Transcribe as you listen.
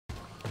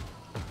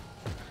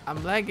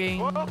I'm lagging.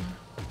 Whoa.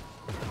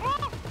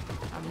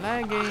 I'm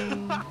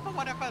lagging.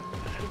 What happened?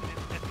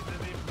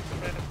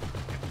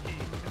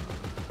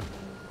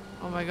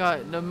 Oh my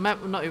god, the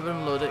map not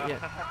even loaded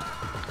yet.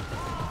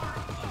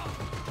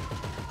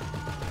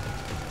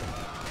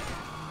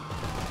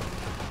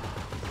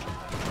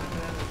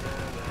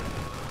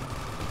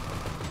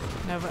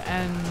 Never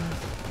ends.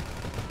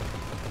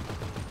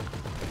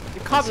 The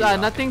cops are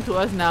nothing to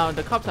us now.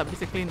 The cops are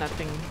basically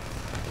nothing.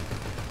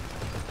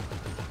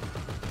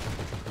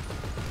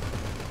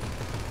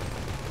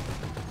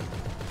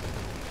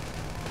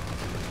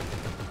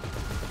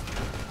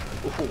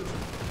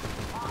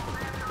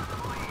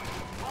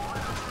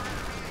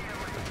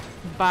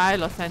 Bye,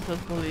 Los Santos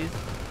police.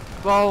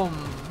 Boom.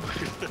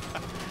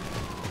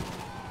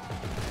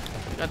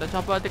 Take out the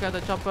chopper, take out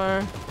the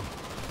chopper.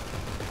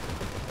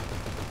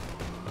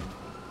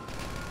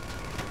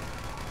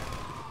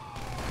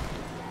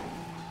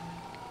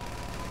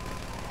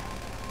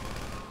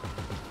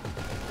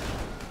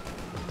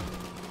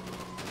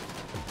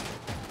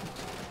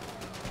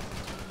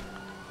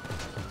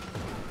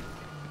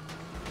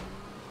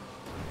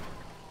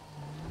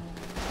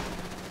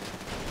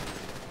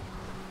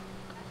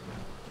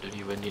 Don't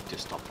even need to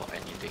stop for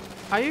anything.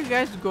 Are you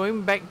guys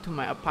going back to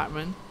my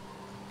apartment?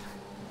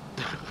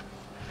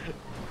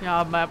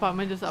 Yeah, my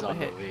apartment just up It's on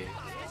the ahead. way.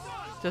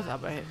 Just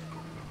up ahead.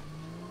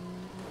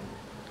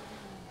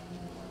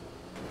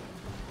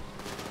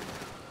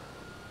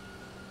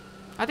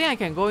 I think I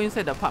can go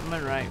inside the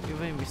apartment, right?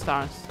 Even if we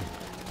stars.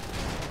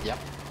 Yep.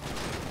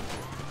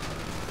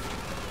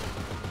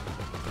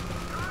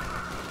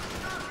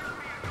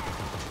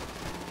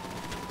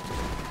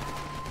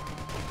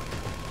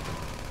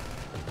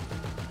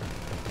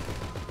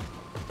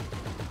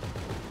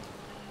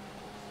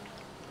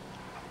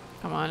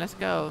 Come on, let's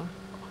go.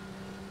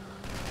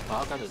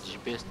 How can the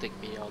GPS take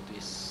me all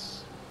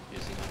this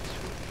using on this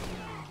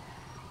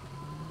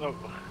road?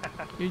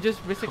 Oh. You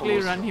just basically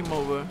Close. run him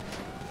over.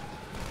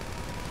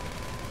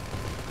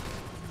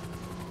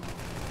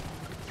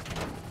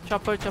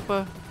 Chopper,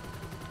 chopper.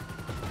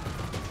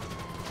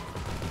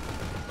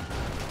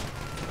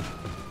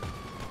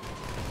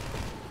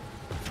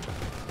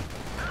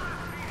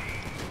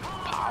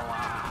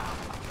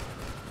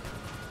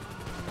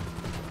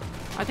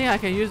 I think I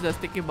can use the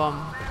sticky bomb.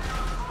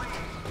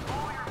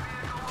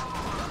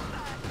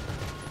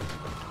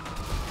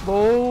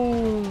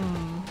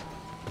 Boom!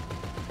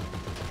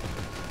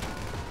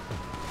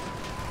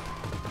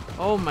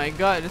 Oh my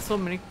god, there's so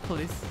many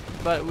police.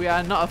 But we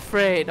are not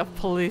afraid of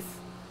police.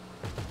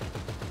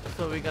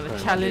 So we're gonna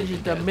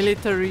challenge the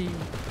military.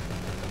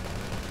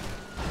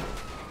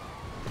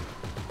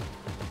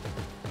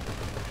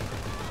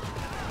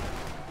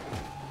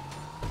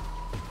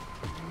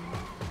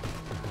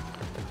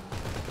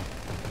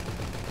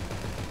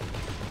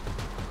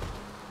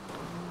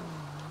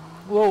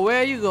 Whoa, where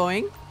are you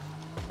going?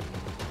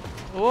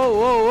 Whoa,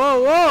 whoa,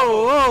 whoa,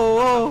 whoa,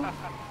 whoa, whoa!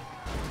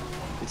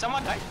 Did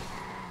someone die?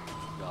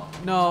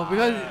 No,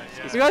 because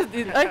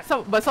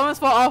yeah. but someone's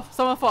fall off.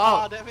 Someone fall Oh,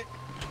 out. damn it.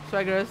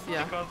 Swaggerous,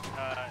 yeah.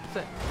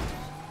 Because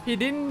He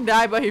didn't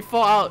die, but he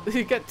fall out.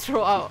 He get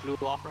thrown out. Flew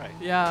off, right?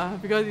 Yeah,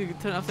 because you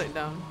turn upside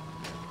down.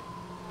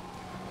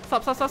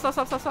 Stop, stop, stop, stop,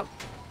 stop, stop, stop.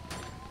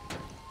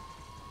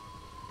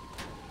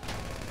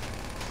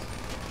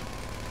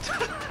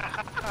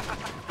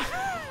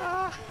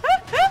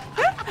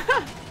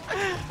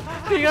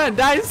 He gonna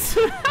die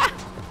soon.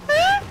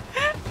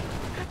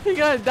 He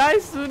gonna die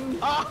soon.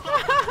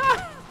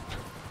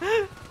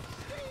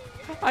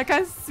 I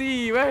can't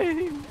see. Where is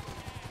he?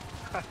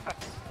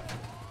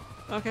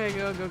 Okay,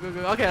 go, go, go, go.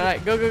 Okay,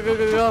 right, go, go, go,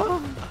 go,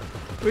 go.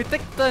 We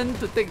take turn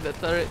to take the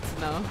turrets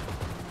now.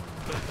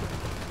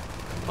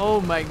 Oh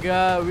my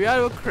god, we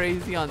are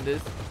crazy on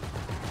this.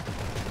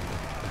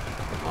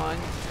 Come on,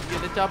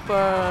 get the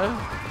chopper.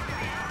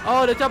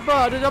 Oh, the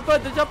chopper, the chopper,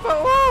 the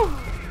chopper.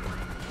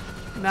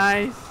 Woo!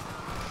 Nice.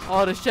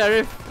 Oh, the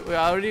sheriff. We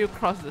already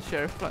crossed the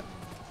sheriff flood.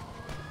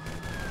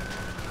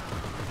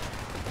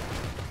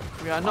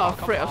 We are not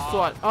afraid of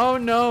SWAT. Oh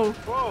no.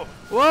 whoa!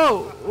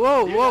 Whoa,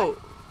 whoa, You whoa. No, no, no.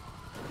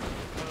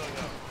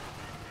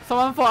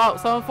 Someone fall out,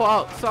 someone fall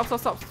out. Stop, stop,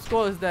 stop.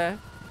 Squall is there.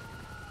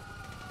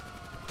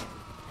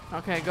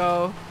 Okay,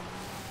 go.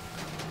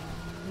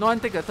 No one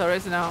take the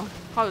turrets now.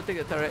 How to take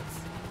the turrets?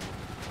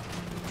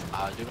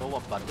 Do you know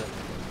what button?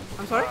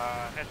 I'm sorry?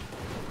 Hatch.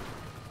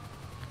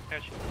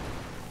 Hatch.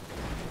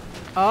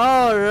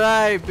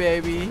 Alright,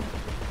 baby.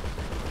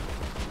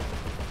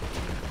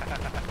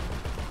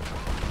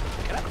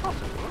 Can I cross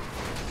the road?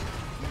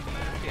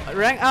 Yeah.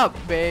 Rank up,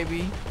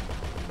 baby.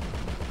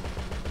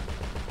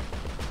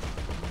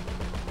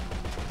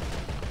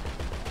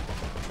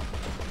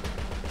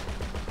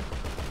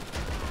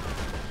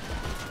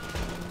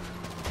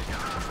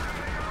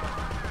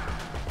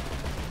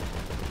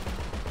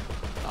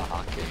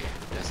 Okay,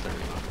 that's the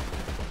river.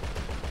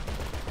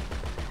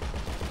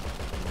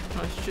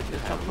 Oh shit, the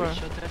Have chopper.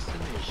 reached your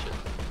destination.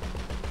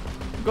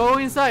 Go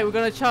inside, we're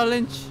gonna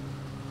challenge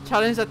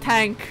the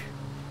tank.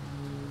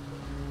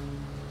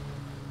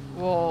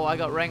 Whoa, I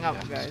got rank up,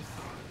 Yes. guys.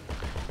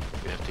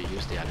 You have to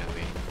use the other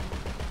way.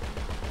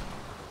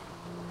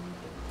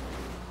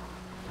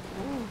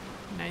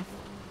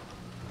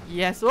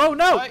 Yes. Oh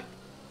no! Right.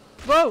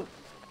 Whoa!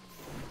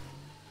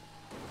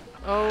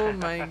 Oh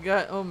my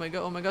god! Oh my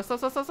god! Oh my god! Stop!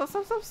 Stop! Stop! Stop!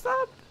 Stop! Stop!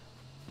 Stop!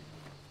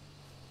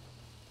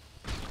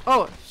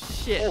 Oh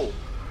shit! Oh.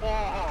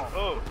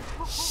 Oh.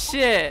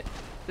 Shit!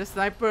 The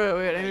sniper.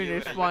 Wait, let me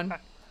you. respawn.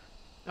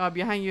 Oh,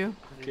 behind you.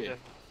 Okay.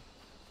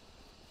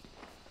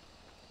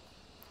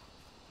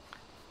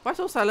 Why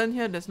so silent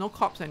here? There's no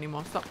cops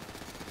anymore. Stop.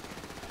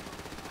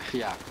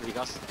 Yeah,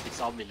 because it's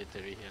all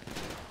military here.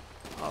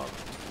 Oh.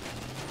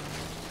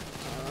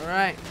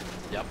 Alright.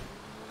 Yep.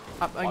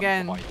 Up On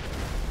again. point.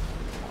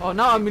 Oh,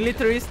 now a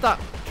military truck,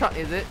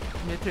 is it?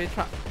 Military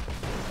truck.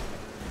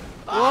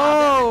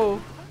 Ah,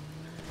 Whoa!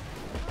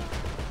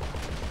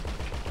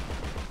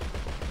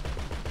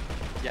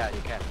 yeah,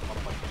 you can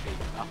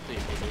 1.3 after you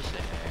finish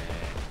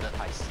the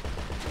heist.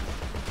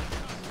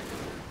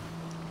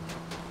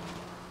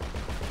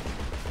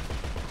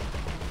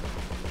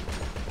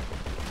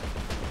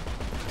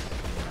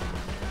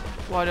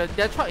 Wow,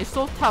 that truck is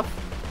so tough.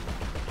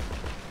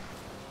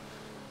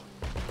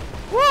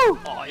 Woo!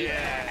 Oh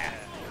yeah!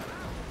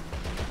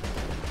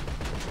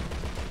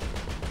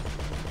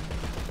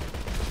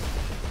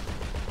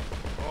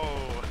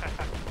 Oh.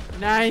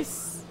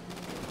 Nice.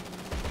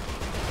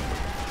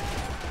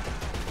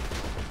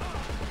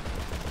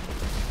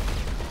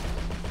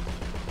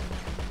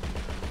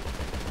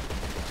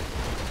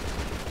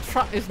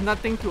 Truck is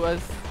nothing to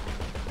us.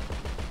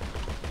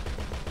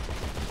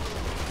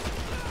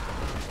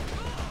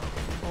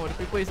 Oh, the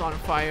people is on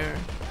fire.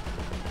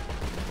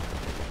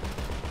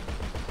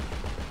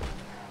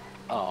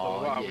 So Oh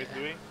what are yeah. we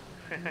doing?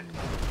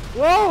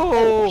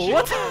 Whoa! shit.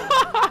 What?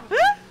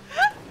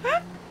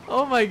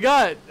 Oh my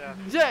god! Yeah.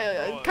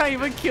 Jet Oh, can't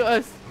even kill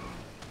us.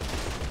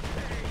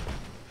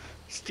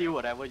 Steal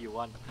whatever you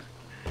want.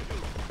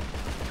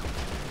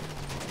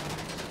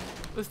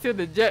 But still,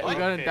 the jet, we're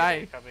gonna Okay,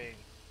 die. Coming.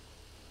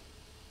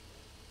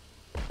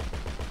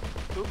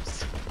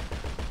 Oops.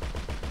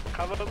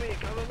 Cover me,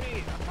 cover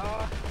me.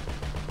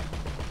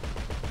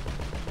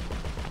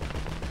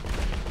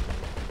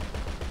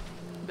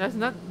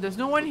 There's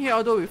no one here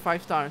although with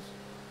 5 stars.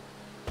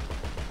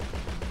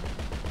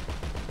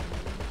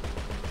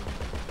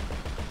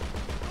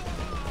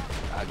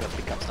 I gotta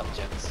pick up some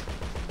jets.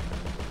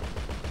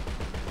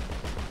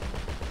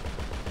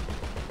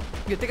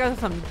 You take out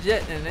some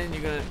jet and then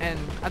you're gonna end.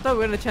 I thought we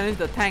were gonna challenge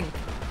the tank.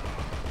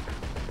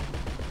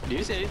 Do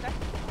you see anything?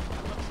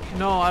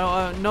 No, I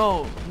don't.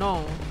 No,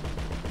 no.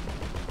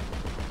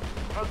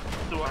 How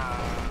do I?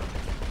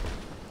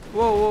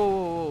 Whoa, whoa,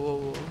 whoa, whoa, whoa,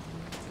 whoa.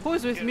 Who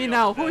is with Get me me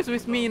now? off Who that is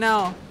with window. me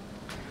now?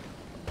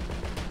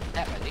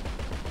 Tap, I think.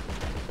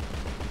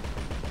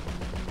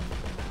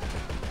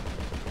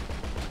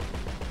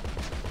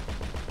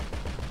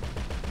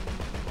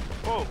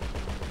 Oh.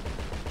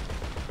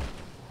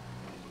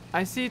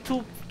 I see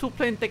two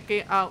plane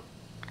taking out.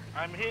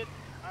 I'm hit.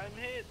 I'm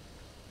hit.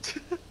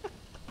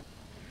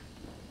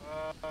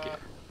 Okay.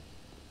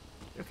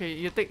 Okay,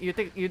 you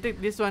take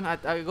this one. I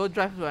go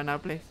drive to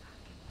another place.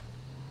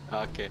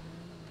 Okay.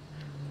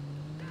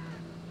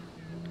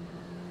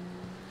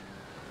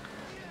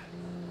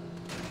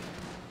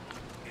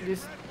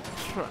 This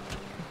truck. I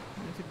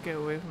need to get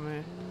away from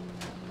it.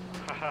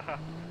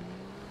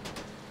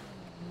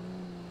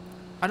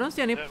 I don't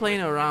see any Yeah, plane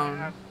wait,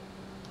 around.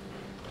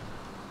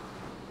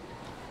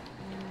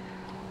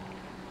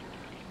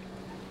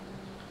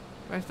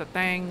 Where's the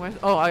tank? Where's?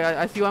 Oh,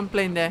 I see one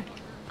plane there.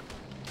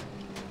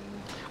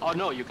 Oh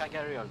no, you can't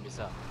carry on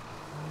missile.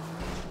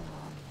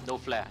 No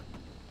flare.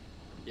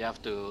 You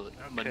have to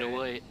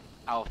maneuver it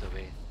out of the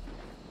way.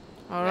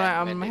 All right,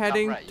 When I'm they come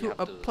heading right, you to have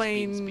a to spin,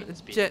 plane spin,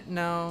 spin. jet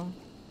now.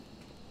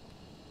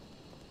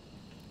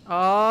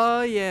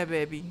 Oh yeah,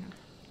 baby.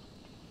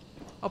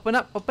 Open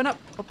up, open up,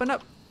 open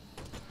up.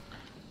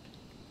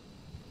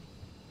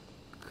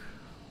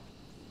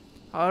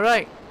 All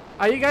right,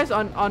 are you guys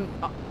on? I'm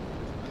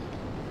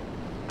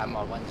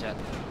on one jet.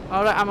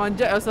 All right, I'm on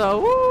jet also.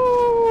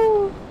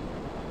 Woo!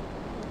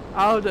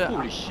 Out the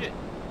Holy shit!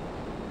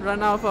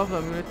 run out of the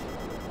military.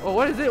 Oh,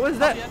 what is it? What is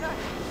that? Yeah, no.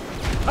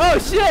 Oh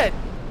shit!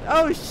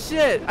 Oh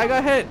shit! I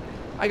got hit!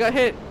 I got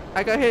hit!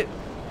 I got hit!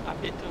 I'm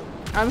hit too.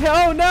 I'm hit!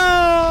 Oh no!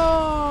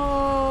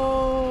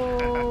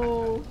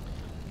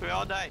 We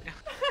all died.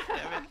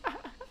 Damn it.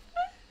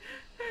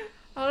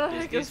 Alright, I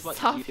Is can this what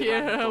stop you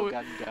here. run,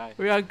 gun guy?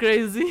 We are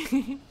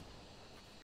crazy.